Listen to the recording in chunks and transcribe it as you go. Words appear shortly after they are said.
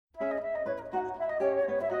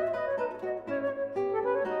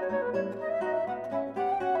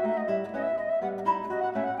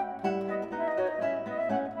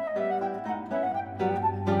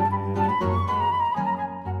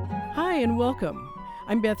welcome.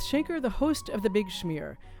 I'm Beth Schenker, the host of The Big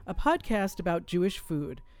Schmear, a podcast about Jewish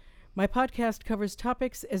food. My podcast covers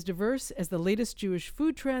topics as diverse as the latest Jewish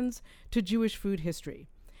food trends to Jewish food history.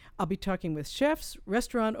 I'll be talking with chefs,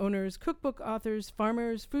 restaurant owners, cookbook authors,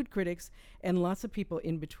 farmers, food critics, and lots of people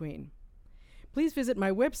in between. Please visit my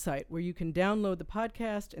website where you can download the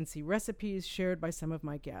podcast and see recipes shared by some of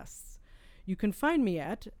my guests. You can find me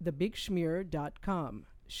at thebigschmear.com.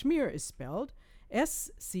 Schmear is spelled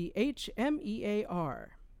Schmear.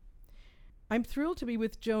 I'm thrilled to be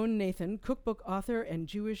with Joan Nathan, cookbook author and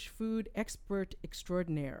Jewish food expert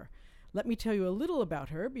extraordinaire. Let me tell you a little about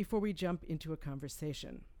her before we jump into a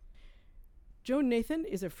conversation. Joan Nathan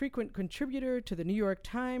is a frequent contributor to the New York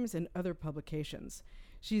Times and other publications.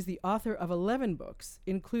 She's the author of 11 books,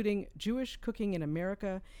 including Jewish Cooking in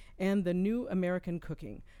America and The New American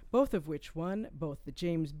Cooking, both of which won both the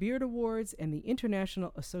James Beard Awards and the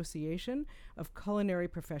International Association of Culinary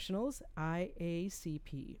Professionals,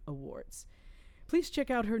 IACP, Awards. Please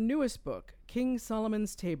check out her newest book, King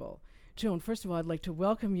Solomon's Table. Joan, first of all, I'd like to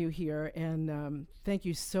welcome you here, and thank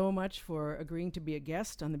you so much for agreeing to be a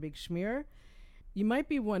guest on The Big Schmear. You might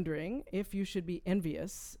be wondering if you should be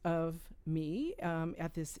envious of me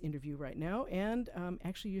at this interview right now, and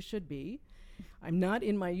actually you should be. I'm not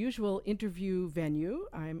in my usual interview venue.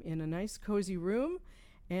 I'm in a nice, cozy room,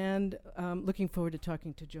 and looking forward to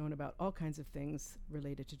talking to Joan about all kinds of things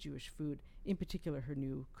related to Jewish food, in particular her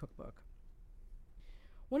new cookbook.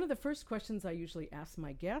 One of the first questions I usually ask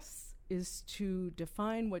my guests is to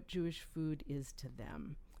define what Jewish food is to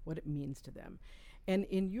them, what it means to them. And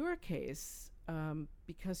in your case,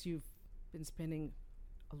 because you've been spending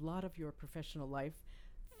a lot of your professional life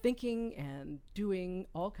thinking and doing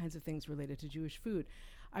all kinds of things related to Jewish food,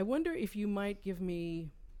 I wonder if you might give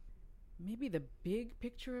me maybe the big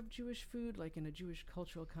picture of Jewish food, like in a Jewish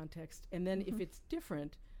cultural context, and then if it's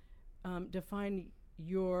different, define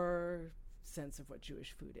your sense of what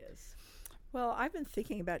Jewish food is. Well, I've been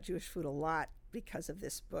thinking about Jewish food a lot because of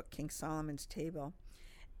this book, King Solomon's Table.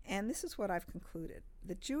 And this is what I've concluded.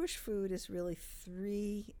 The Jewish food is really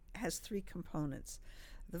has three components.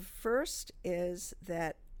 The first is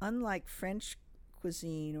that unlike French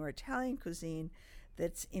cuisine or Italian cuisine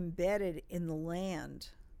that's embedded in the land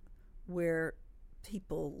where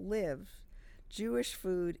people live, Jewish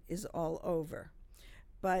food is all over.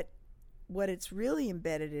 But what it's really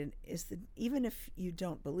embedded in is that even if you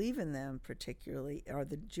don't believe in them particularly, are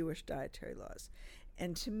the Jewish dietary laws.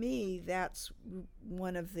 And to me, that's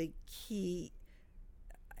one of the key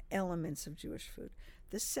elements of Jewish food.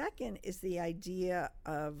 The second is the idea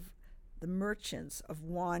of the merchants, of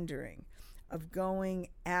wandering, of going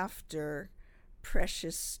after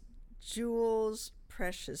precious jewels,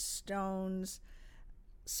 precious stones,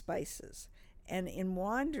 spices. And in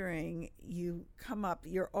wandering,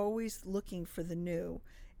 you're always looking for the new.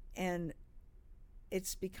 And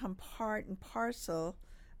it's become part and parcel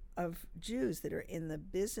of Jews that are in the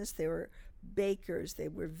business. They were bakers, they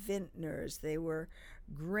were vintners, they were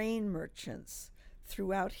grain merchants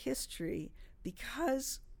throughout history.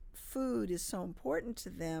 Because food is so important to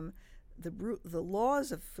them, the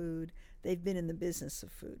laws of food, they've been in the business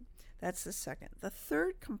of food. That's the second. The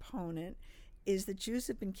third component is that Jews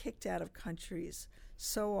have been kicked out of countries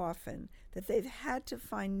so often that they've had to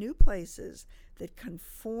find new places that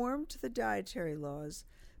conform to the dietary laws,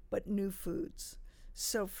 but new foods.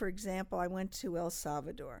 So, for example, I went to El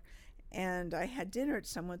Salvador, and I had dinner at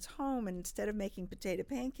someone's home, and instead of making potato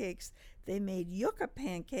pancakes, they made yucca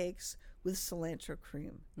pancakes with cilantro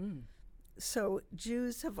cream. So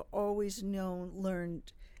Jews have always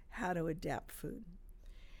learned how to adapt food.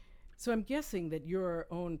 So I'm guessing that your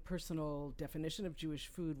own personal definition of Jewish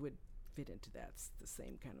food would fit into that. It's the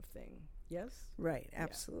same kind of thing. Yes? Right,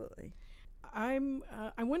 absolutely. Yeah.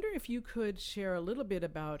 I wonder if you could share a little bit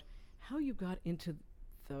about how you got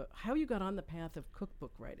on the path of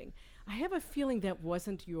cookbook writing. I have a feeling that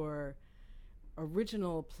wasn't your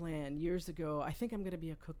original plan years ago. I think I'm going to be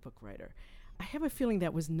a cookbook writer. I have a feeling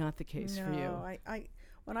that was not the case for you. I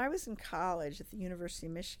when I was in college at the University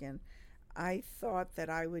of Michigan, I thought that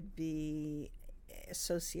I would be a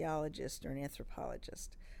sociologist or an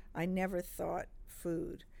anthropologist. I never thought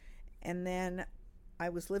food. And then I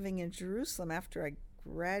was living in Jerusalem after I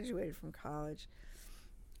graduated from college,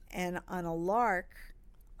 and on a lark,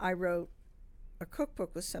 I wrote a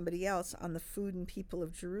cookbook with somebody else on the food and people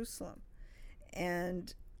of Jerusalem.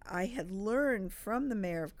 And I had learned from the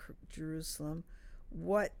mayor of Jerusalem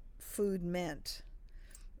what food meant.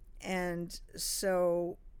 And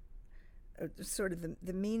so sort of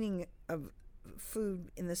the meaning of food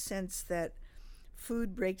in the sense that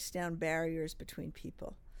food breaks down barriers between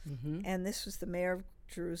people. Mm-hmm. And this was the mayor of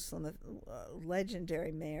Jerusalem, the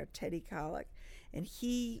legendary mayor, Teddy Kollek, and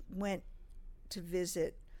he went to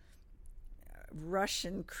visit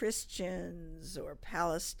Russian Christians or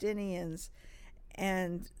Palestinians,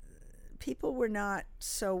 and people were not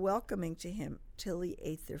so welcoming to him till he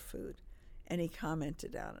ate their food, and he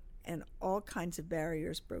commented on it, and all kinds of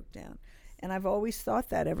barriers broke down. And I've always thought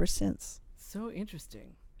that ever since. So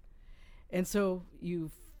interesting. And so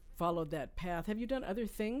you've followed that path. Have you done other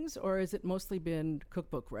things, or has it mostly been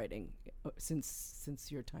cookbook writing since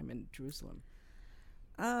your time in Jerusalem?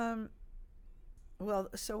 Well,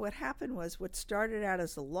 so what happened was what started out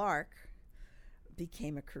as a lark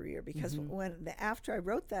became a career, because after I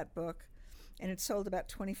wrote that book, and it sold about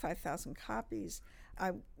 25,000 copies,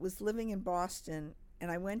 I was living in Boston,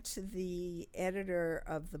 and I went to the editor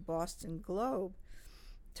of the Boston Globe,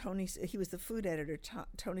 he was the food editor,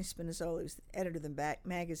 Tony Spinazzola. He was the editor of the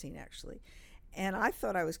magazine, actually. And I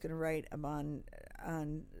thought I was going to write on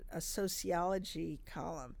a sociology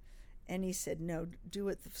column. And he said, no, do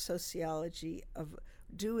it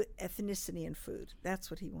do ethnicity in food. That's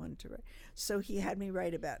what he wanted to write. So he had me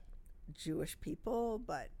write about Jewish people,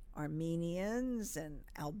 but Armenians and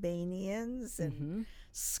Albanians and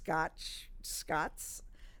Scots.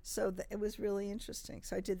 So it was really interesting.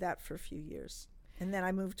 So I did that for a few years. And then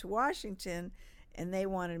I moved to Washington, and they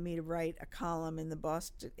wanted me to write a column in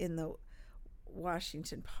the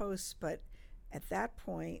Washington Post. But at that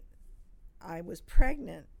point, I was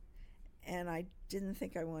pregnant, and I didn't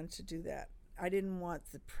think I wanted to do that. I didn't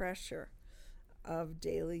want the pressure of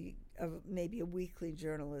maybe a weekly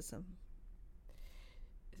journalism.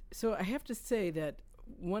 So I have to say that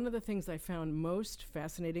one of the things I found most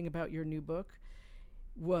fascinating about your new book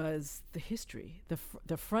was the history,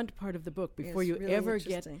 the front part of the book, before you really ever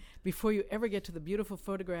get to the beautiful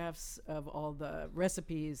photographs of all the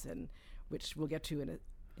recipes, and which we'll get to in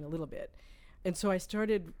a little bit. And so I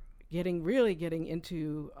started getting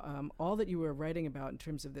into all that you were writing about in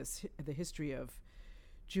terms of the history of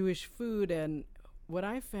Jewish food. And what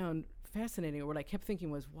I found fascinating, or what I kept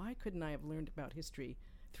thinking, was, why couldn't I have learned about history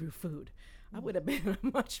through food? I would have been a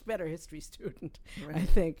much better history student, right, I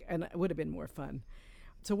think, and it would have been more fun.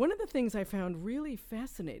 So one of the things I found really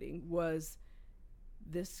fascinating was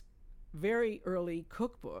this very early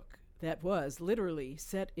cookbook that was literally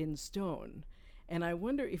set in stone. And I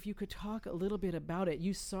wonder if you could talk a little bit about it.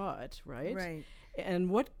 You saw it, right? Right.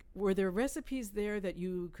 And what were there recipes there that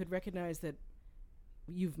you could recognize that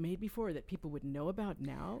you've made before that people would know about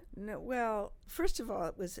now? No. Well, first of all,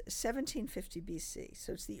 it was 1750 BC,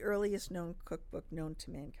 so it's the earliest known cookbook known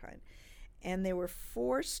to mankind. And there were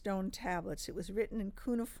 4 stone tablets. It was written in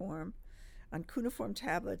cuneiform, on cuneiform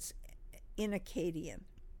tablets in Akkadian.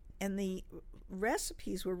 And the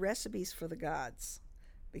recipes were recipes for the gods,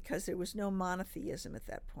 because there was no monotheism at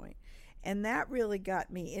that point. And that really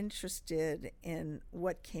got me interested in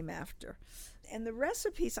what came after. And the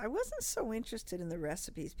recipes, I wasn't so interested in the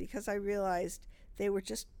recipes, because I realized they were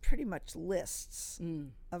just pretty much lists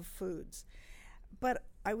of foods. But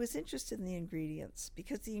I was interested in the ingredients,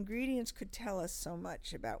 because the ingredients could tell us so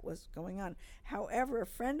much about what's going on. However, a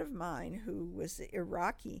friend of mine who was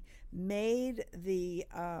Iraqi made the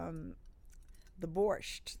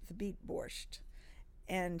borscht, the beet borscht.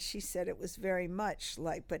 And she said it was very much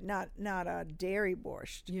like, but not a dairy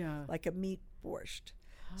borscht, like a meat borscht.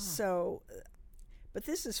 So, but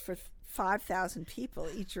this is for 5,000 people,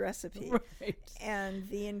 each recipe. Right. And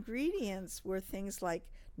the ingredients were things like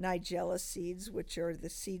nigella seeds, which are the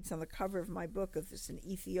seeds on the cover of my book, of this, an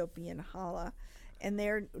Ethiopian challah. And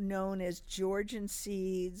they're known as Georgian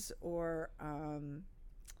seeds, or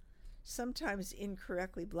sometimes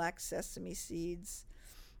incorrectly black sesame seeds.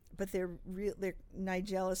 But they're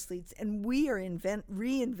nigella seeds, and we are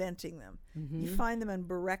reinventing them. You find them in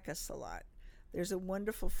burekas a lot. There's a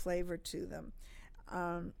wonderful flavor to them.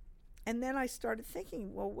 And then I started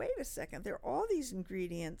thinking, well, wait a second. There are all these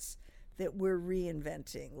ingredients that we're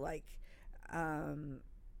reinventing, like,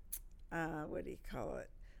 what do you call it?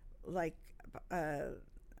 Like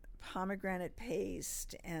pomegranate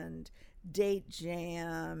paste and date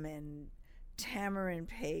jam and tamarind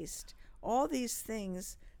paste. All these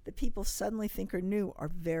things that people suddenly think are new are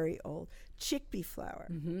very old. Chickpea flour,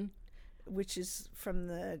 which is from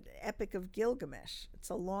the Epic of Gilgamesh. It's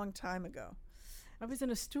a long time ago. I was in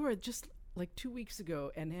a store just like 2 weeks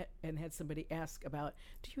ago and had somebody ask about,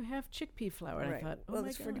 do you have chickpea flour? And right. I thought, well, my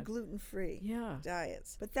it's God. for gluten-free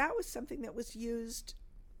diets. But that was something that was used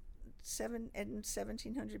in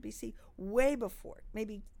 1700 BC, way before,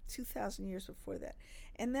 maybe 2,000 years before that.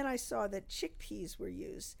 And then I saw that chickpeas were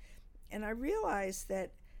used. And I realized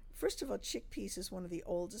that, first of all, chickpeas is one of the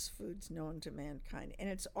oldest foods known to mankind. And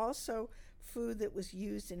it's also food that was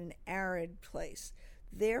used in an arid place.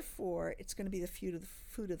 Therefore, it's going to be the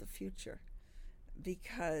food of the future,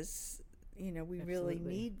 because we really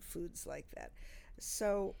need foods like that.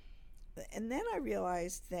 So, and then I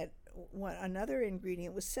realized that another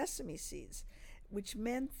ingredient was sesame seeds, which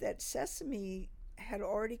meant that sesame had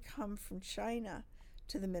already come from China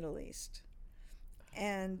to the Middle East,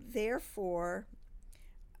 and therefore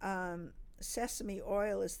sesame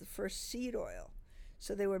oil is the first seed oil.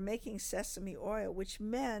 So they were making sesame oil, which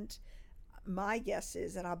meant, my guess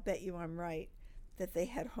is, and I'll bet you I'm right, that they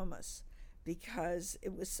had hummus, because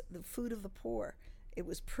it was the food of the poor. It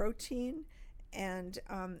was protein, and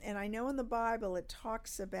I know in the Bible it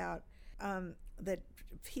talks about that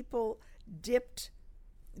people dipped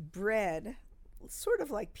bread, sort of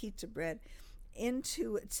like pizza bread,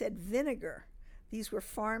 into, it said, vinegar. These were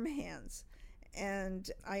farm hands. And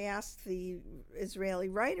I asked the Israeli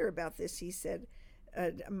writer about this. He said,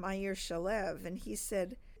 Meir Shalev, and he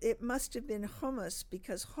said it must have been hummus,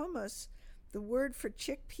 because hummus, the word for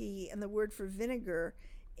chickpea and the word for vinegar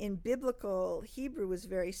in biblical Hebrew was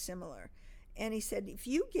very similar. And he said if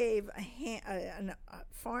you gave a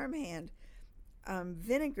farmhand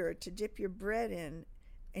vinegar to dip your bread in,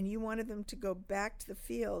 and you wanted them to go back to the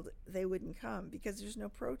field, they wouldn't come, because there's no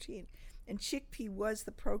protein. And chickpea was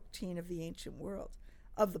the protein of the ancient world,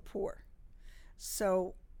 of the poor.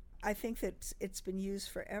 So I think that it's been used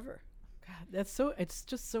forever. God, it's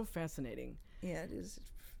just so fascinating. Yeah, it is.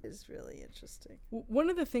 Is really interesting. One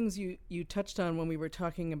of the things you touched on when we were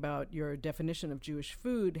talking about your definition of Jewish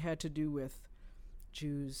food had to do with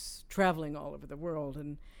Jews traveling all over the world.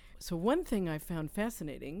 And so one thing I found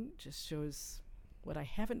fascinating, just shows what I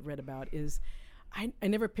haven't read about, is I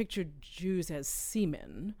never pictured Jews as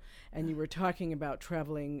seamen. And you were talking about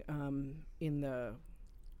traveling in the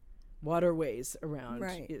waterways around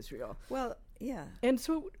Israel. Well, yeah. And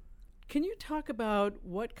so can you talk about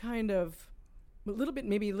what kind of,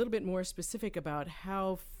 maybe a little bit more specific about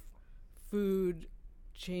how food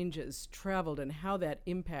changes traveled and how that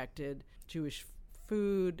impacted Jewish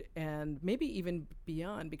food, and maybe even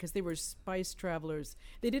beyond, because they were spice travelers.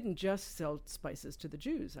 They didn't just sell spices to the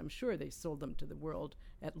Jews. I'm sure they sold them to the world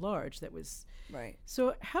at large. That was right.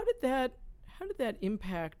 So how did that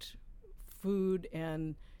impact food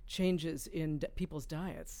and changes in people's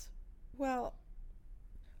diets? Well,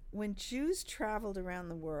 when Jews traveled around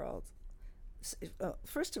the world,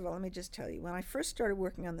 first of all, let me just tell you, when I first started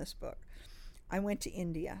working on this book, I went to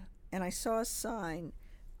India, and I saw a sign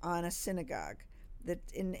on a synagogue that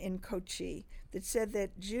in Kochi that said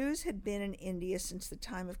that Jews had been in India since the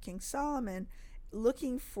time of King Solomon,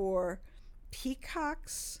 looking for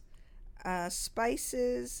peacocks,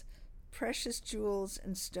 spices, precious jewels,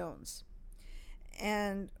 and stones.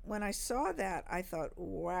 And when I saw that, I thought,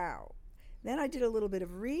 wow. Then I did a little bit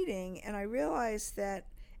of reading, and I realized that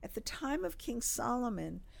at the time of King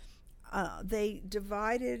Solomon, they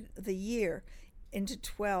divided the year into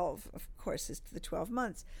 12. Of course, it's the 12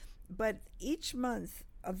 months. But each month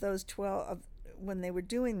of those 12, when they were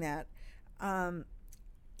doing that,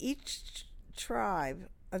 each tribe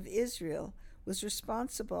of Israel was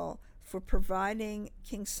responsible for providing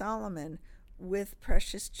King Solomon with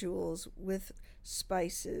precious jewels, with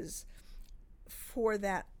spices for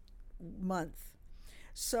that month.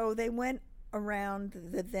 So they went around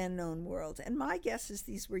the then known world. And my guess is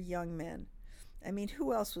these were young men. I mean,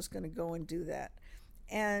 who else was going to go and do that?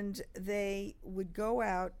 And they would go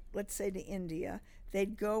out, let's say to India.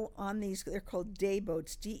 They'd go on these, they're called day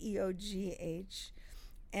boats, Deogh,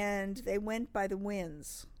 and they went by the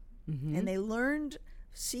winds. Mm-hmm. And they learned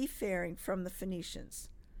seafaring from the Phoenicians.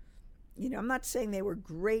 I'm not saying they were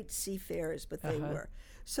great seafarers, but they were.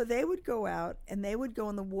 So they would go out, and they would go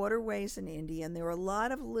in the waterways in India, and there were a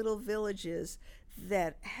lot of little villages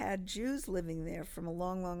that had Jews living there from a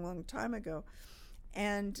long, long, long time ago.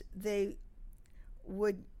 And they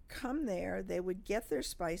would come there, they would get their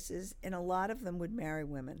spices, and a lot of them would marry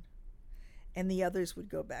women. And the others would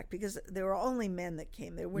go back, because there were only men that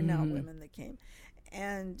came. There were not women that came.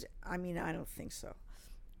 And, I mean, I don't think so.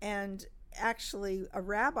 And actually, a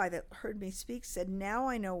rabbi that heard me speak said, now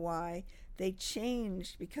I know why they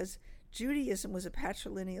changed, because Judaism was a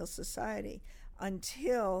patrilineal society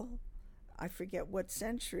until, I forget what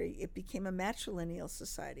century, it became a matrilineal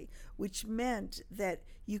society, which meant that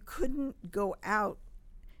you couldn't go out.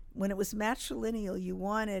 When it was matrilineal, you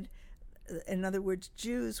wanted, in other words,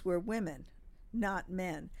 Jews were women, not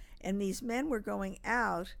men. And these men were going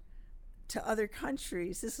out to other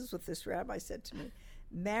countries. This is what this rabbi said to me,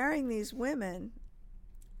 marrying these women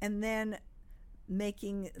and then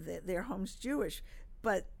making their homes Jewish.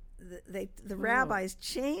 But the rabbis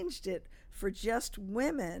changed it for just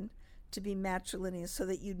women to be matrilineal, so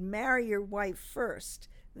that you'd marry your wife first,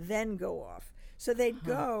 then go off. So they'd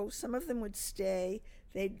go, some of them would stay,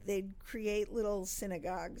 they'd create little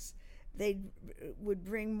synagogues, they would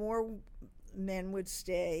bring more men would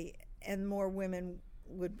stay, and more women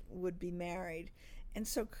would be married. And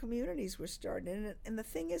so communities were started. And the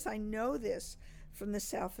thing is, I know this from the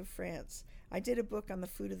south of France. I did a book on the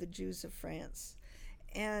food of the Jews of France.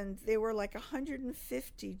 And there were like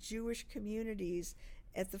 150 Jewish communities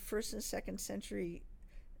at the 1st and 2nd century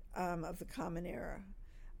of the Common Era.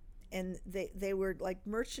 And they were like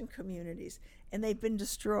merchant communities, and they've been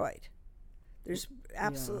destroyed. There's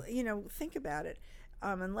absolutely, think about it.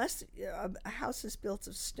 Unless a house is built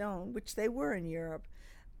of stone, which they were in Europe,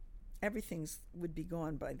 everything's would be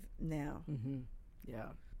gone by now. Mm-hmm. Yeah.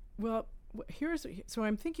 Well, so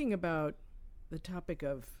I'm thinking about the topic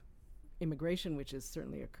of immigration, which is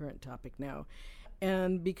certainly a current topic now.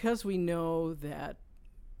 And because we know that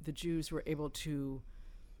the Jews were able to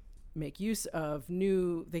make use of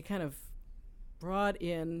they kind of brought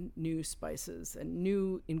in new spices and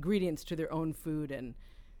new ingredients to their own food, and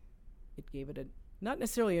it gave it not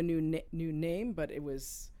necessarily a new name, but it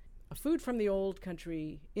was a food from the old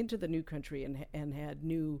country into the new country, and had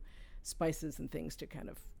new spices and things to kind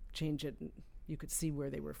of change it, and you could see where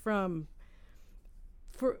they were from.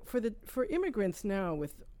 For immigrants now,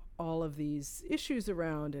 with all of these issues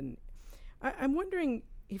around, and I'm wondering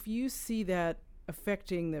if you see that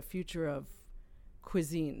affecting the future of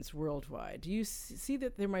cuisines worldwide. Do you see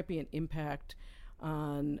that there might be an impact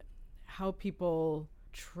on how people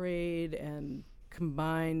trade and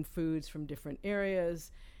combine foods from different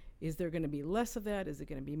areas? Is there going to be less of that? Is it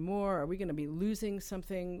going to be more? Are we going to be losing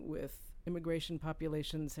something with immigration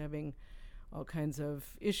populations having all kinds of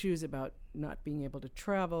issues about not being able to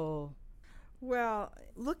travel? Well,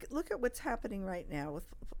 look at what's happening right now with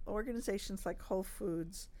organizations like Whole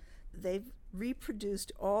Foods. They've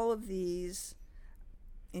reproduced all of these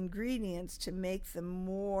ingredients to make them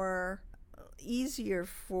more easier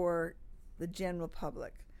for the general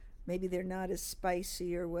public. Maybe they're not as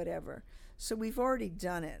spicy or whatever. So we've already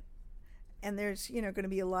done it. And there's, going to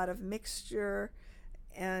be a lot of mixture,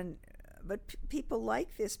 but people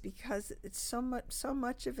like this because it's so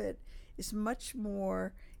much of it is much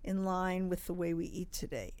more in line with the way we eat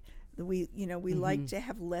today. We like to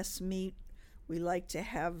have less meat. We like to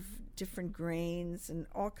have different grains and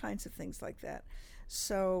all kinds of things like that.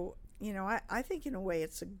 So, I think in a way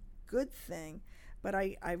it's a good thing, but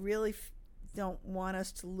I really don't want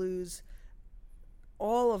us to lose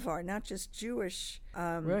all of our, not just Jewish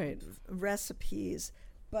recipes,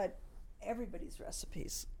 but everybody's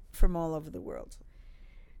recipes from all over the world.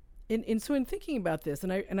 So in thinking about this,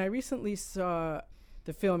 and I recently saw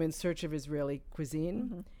the film In Search of Israeli Cuisine.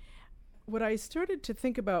 Mm-hmm. What I started to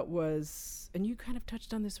think about was, and you kind of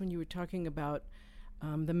touched on this when you were talking about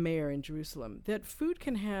the mayor in Jerusalem, that food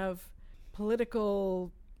can have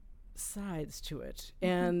political sides to it.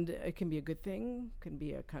 Mm-hmm. And it can be a good thing, can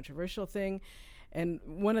be a controversial thing. And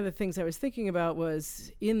one of the things I was thinking about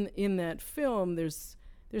was in that film, there's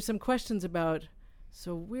some questions about,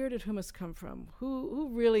 so where did hummus come from? Who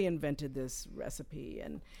really invented this recipe?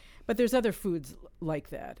 But there's other foods like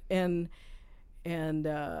that.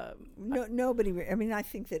 Nobody. I mean, I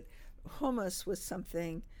think that hummus was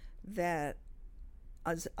something that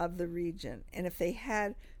was of the region, and if they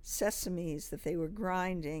had sesames that they were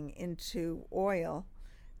grinding into oil,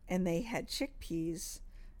 and they had chickpeas,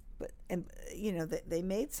 they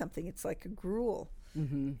made something. It's like a gruel,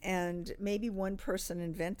 mm-hmm. and maybe one person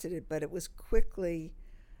invented it, but it was quickly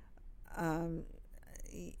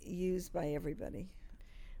used by everybody.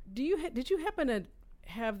 Did you happen to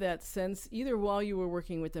have that sense, either while you were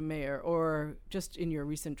working with the mayor or just in your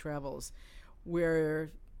recent travels,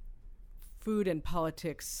 where food and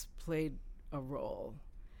politics played a role,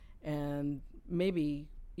 and maybe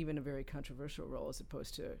even a very controversial role as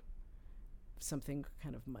opposed to something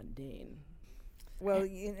kind of mundane? Well,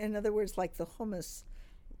 in other words, like the hummus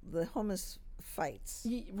fights.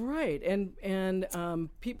 Right, and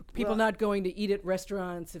people not going to eat at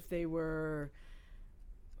restaurants if they were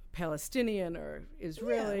Palestinian or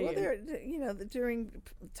Israeli. Yeah, well, during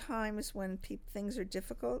times when things are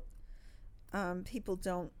difficult, people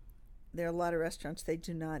don't. There are a lot of restaurants they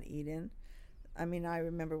do not eat in. I mean, I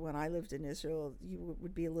remember when I lived in Israel, you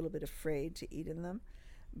would be a little bit afraid to eat in them.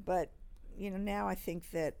 But, now I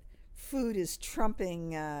think that food is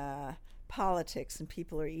trumping politics, and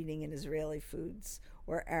people are eating in Israeli foods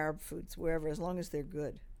or Arab foods, wherever, as long as they're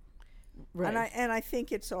good. Right. And I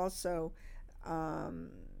think it's also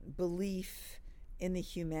belief in the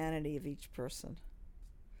humanity of each person,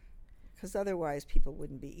 because otherwise people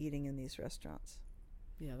wouldn't be eating in these restaurants.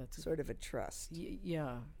 Yeah, that's sort of a trust.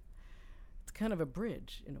 yeah. It's kind of a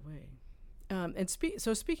bridge in a way. And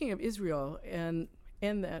speaking of Israel and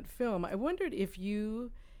that film, I wondered if do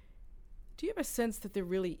you have a sense that there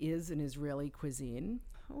really is an Israeli cuisine?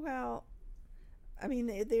 Well, I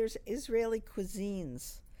mean, there's Israeli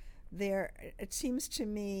cuisines. It seems to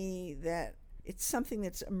me that it's something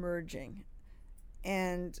that's emerging.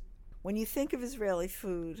 And when you think of Israeli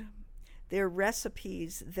food, there are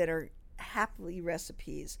recipes that are happily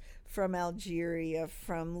recipes from Algeria,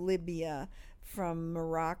 from Libya, from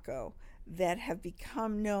Morocco that have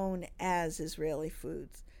become known as Israeli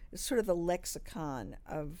foods. It's sort of the lexicon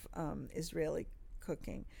of Israeli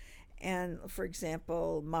cooking. And for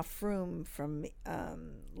example, mafroum from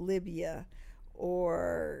Libya,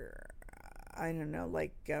 or I don't know,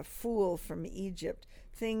 like fool from Egypt,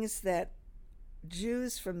 things that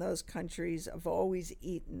Jews from those countries have always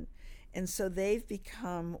eaten. And so they've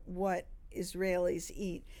become what Israelis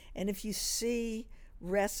eat. And if you see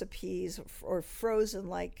recipes or frozen,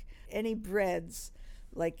 like any breads,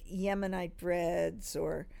 like Yemenite breads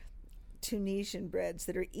or Tunisian breads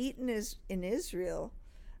that are eaten in Israel,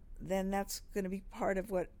 then that's going to be part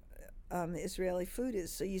of what Israeli food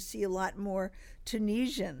is. So you see a lot more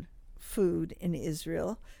Tunisian food in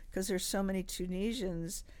Israel because there's so many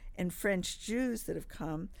Tunisians and French Jews that have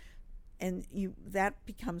come, and that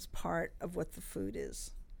becomes part of what the food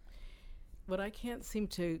is. What I can't seem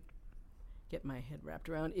to get my head wrapped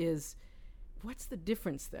around is what's the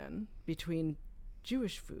difference then between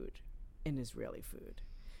Jewish food and Israeli food?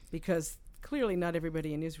 Because clearly not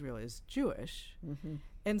everybody in Israel is Jewish. Mm-hmm.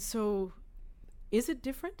 And so is it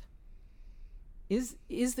different? Is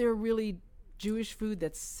there really Jewish food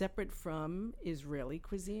that's separate from Israeli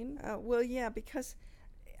cuisine? Well, yeah, because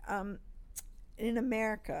in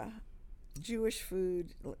America, Jewish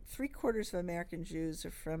food, 3/4 of American Jews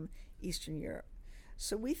are from Eastern Europe.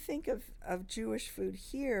 So we think of Jewish food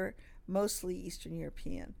here, mostly Eastern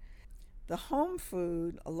European. The home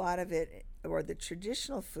food, a lot of it, or the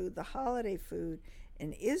traditional food, the holiday food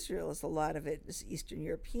in Israel, a lot of it is Eastern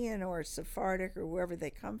European or Sephardic or wherever they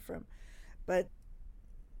come from. But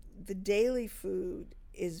the daily food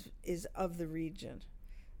is of the region.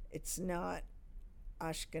 It's not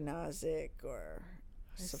Ashkenazic or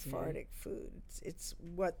Sephardic food. It's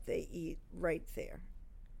what they eat right there.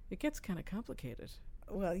 It gets kind of complicated.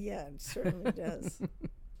 Well, yeah, it certainly does.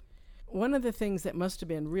 One of the things that must have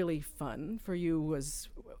been really fun for you was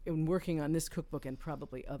in working on this cookbook and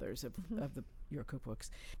probably others of your cookbooks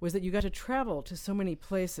was that you got to travel to so many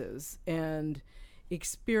places and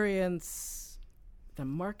experience the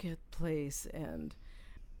marketplace and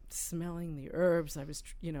smelling the herbs. I was,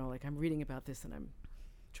 like I'm reading about this and I'm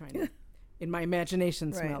trying to, in my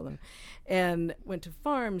imagination, smell them. And went to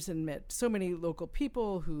farms and met so many local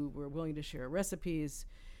people who were willing to share recipes,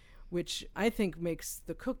 which I think makes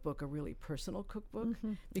the cookbook a really personal cookbook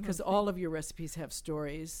because all of your recipes have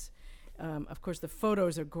stories. Of course, the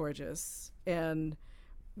photos are gorgeous. And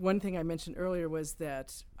one thing I mentioned earlier was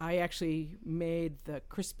that I actually made the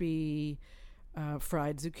crispy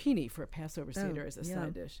fried zucchini for a Passover Seder as a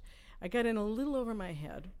side dish. I got in a little over my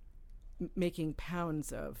head making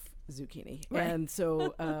pounds of zucchini. Right. And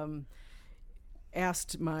so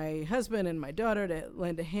asked my husband and my daughter to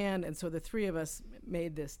lend a hand, and so the three of us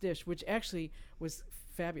made this dish, which actually was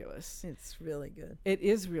fabulous. It's really good. It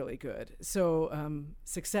is really good. So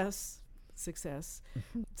success.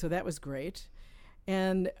 So that was great.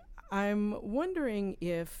 And I'm wondering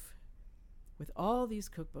if, with all these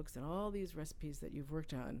cookbooks and all these recipes that you've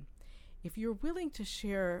worked on, if you're willing to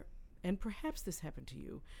share, and perhaps this happened to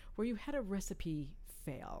you, where you had a recipe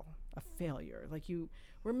a failure, like you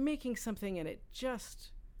were making something and it just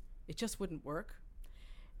wouldn't work,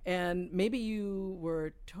 and maybe you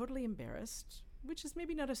were totally embarrassed, which is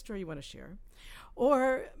maybe not a story you want to share,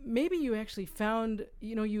 or maybe you actually found,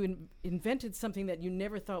 you invented something that you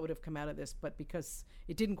never thought would have come out of this, but because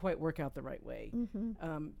it didn't quite work out the right way,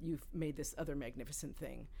 you've made this other magnificent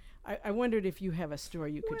thing. I wondered if you have a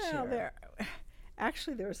story you could share.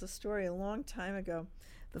 Actually, there was a story a long time ago.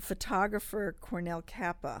 The photographer Cornel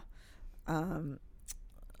Kappa,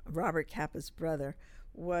 Robert Kappa's brother,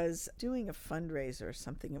 was doing a fundraiser or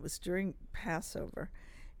something. It was during Passover,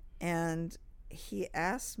 and he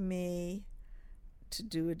asked me to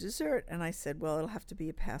do a dessert, and I said, well, it'll have to be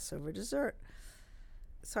a Passover dessert.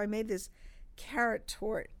 So I made this carrot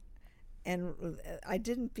tort, and I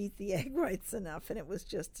didn't beat the egg whites enough, and it was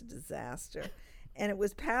just a disaster. And it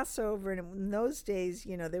was Passover, and in those days,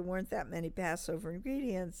 there weren't that many Passover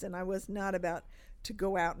ingredients, and I was not about to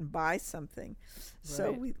go out and buy something. Right.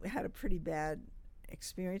 So we had a pretty bad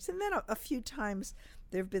experience. And then a few times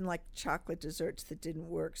there have been like chocolate desserts that didn't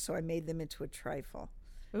work, so I made them into a trifle.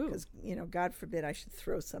 Ooh. Because, God forbid I should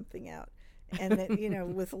throw something out. And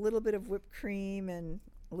then, with a little bit of whipped cream and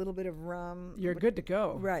a little bit of rum. You're good to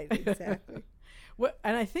go. Right, exactly.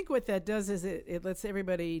 And I think what that does is it lets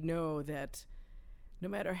everybody know that no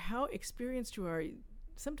matter how experienced you are,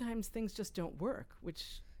 sometimes things just don't work,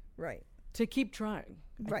 which... Right. To keep trying.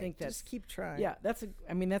 Right, I think that's, just keep trying. Yeah, that's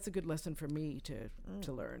a good lesson for me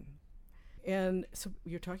to learn. And so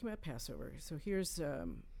you're talking about Passover. So here's a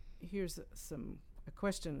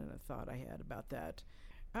question and a thought I had about that.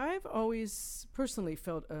 I've always personally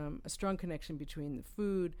felt a strong connection between the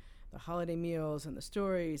food, the holiday meals, and the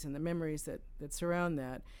stories and the memories that surround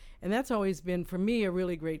that. And that's always been, for me, a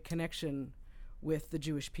really great connection with the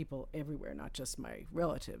Jewish people everywhere, not just my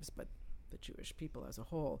relatives, but the Jewish people as a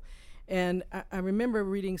whole. And I remember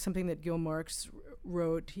reading something that Gil Marx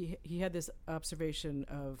wrote. He had this observation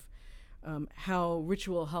of how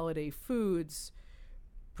ritual holiday foods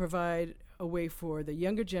provide a way for the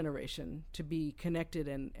younger generation to be connected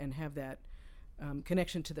and have that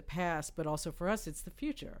connection to the past, but also for us, it's the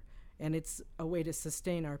future, and it's a way to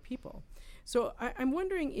sustain our people. So I'm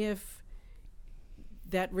wondering if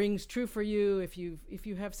that rings true for you, if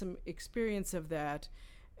you have some experience of that,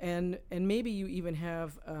 and maybe you even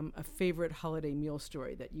have a favorite holiday meal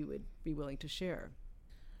story that you would be willing to share.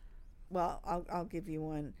 Well, I'll give you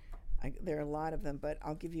one. There are a lot of them, but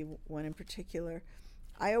I'll give you one in particular.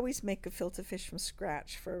 I always make gefilte fish from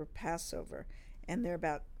scratch for Passover, and there are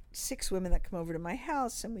about 6 women that come over to my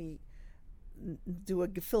house, and we do a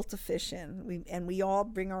gefilte fish in. We all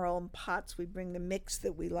bring our own pots. We bring the mix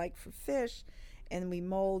that we like for fish, and we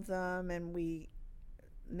mold them, and we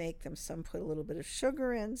make them. Some put a little bit of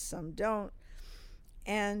sugar in, some don't.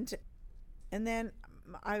 And then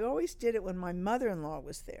I always did it when my mother-in-law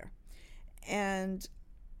was there. And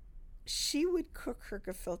she would cook her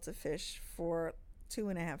gefilte fish for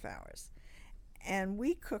 2.5 hours. And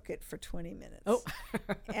we cook it for 20 minutes. Oh.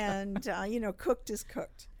 And, cooked is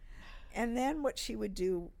cooked. And then what she would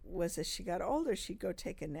do was, as she got older, she'd go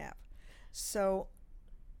take a nap.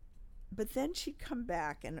 But then she'd come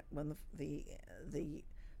back, and when the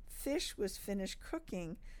fish was finished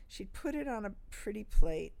cooking, she'd put it on a pretty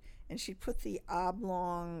plate, and she'd put the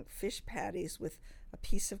oblong fish patties with a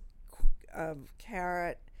piece of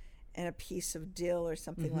carrot and a piece of dill or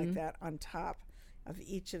something like that on top of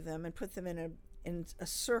each of them, and put them in a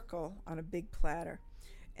circle on a big platter.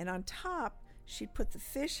 And on top, she'd put the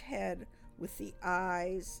fish head with the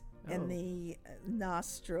eyes and the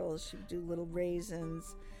nostrils. She'd do little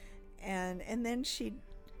raisins, and then she'd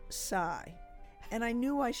sigh. And I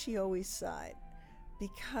knew why she always sighed,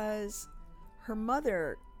 because her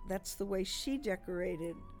mother, that's the way she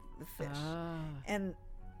decorated the fish. And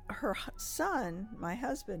her son, my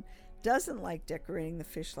husband, doesn't like decorating the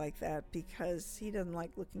fish like that because he doesn't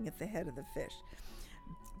like looking at the head of the fish.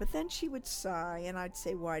 But then she would sigh, and I'd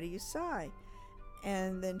say, "Why do you sigh?"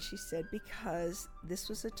 And then she said, because this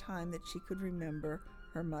was a time that she could remember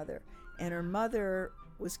her mother. And her mother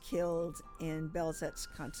was killed in Belzet's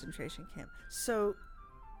concentration camp. So,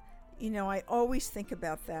 I always think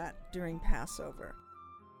about that during Passover.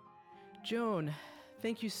 Joan,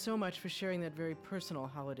 thank you so much for sharing that very personal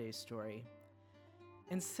holiday story.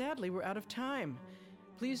 And sadly, we're out of time.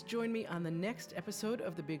 Please join me on the next episode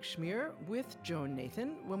of The Big Schmear with Joan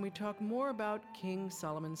Nathan when we talk more about King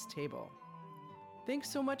Solomon's Table. Thanks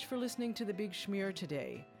so much for listening to The Big Schmear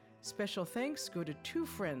today. Special thanks go to 2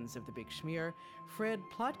 friends of The Big Schmear, Fred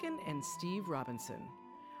Plotkin and Steve Robinson.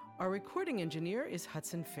 Our recording engineer is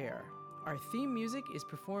Hudson Fair. Our theme music is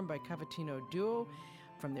performed by Cavatino Duo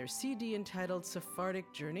from their CD entitled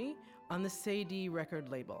Sephardic Journey on the Sadie record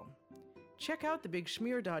label. Check out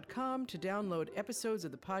thebigschmear.com to download episodes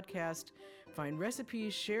of the podcast, find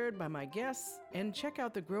recipes shared by my guests, and check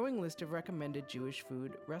out the growing list of recommended Jewish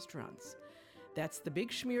food restaurants. That's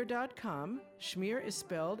thebigschmear.com. Schmear is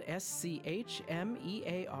spelled S-C-H-M-E-A-R.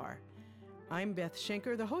 I'm Beth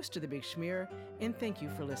Schenker, the host of The Big Schmear, and thank you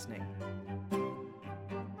for listening.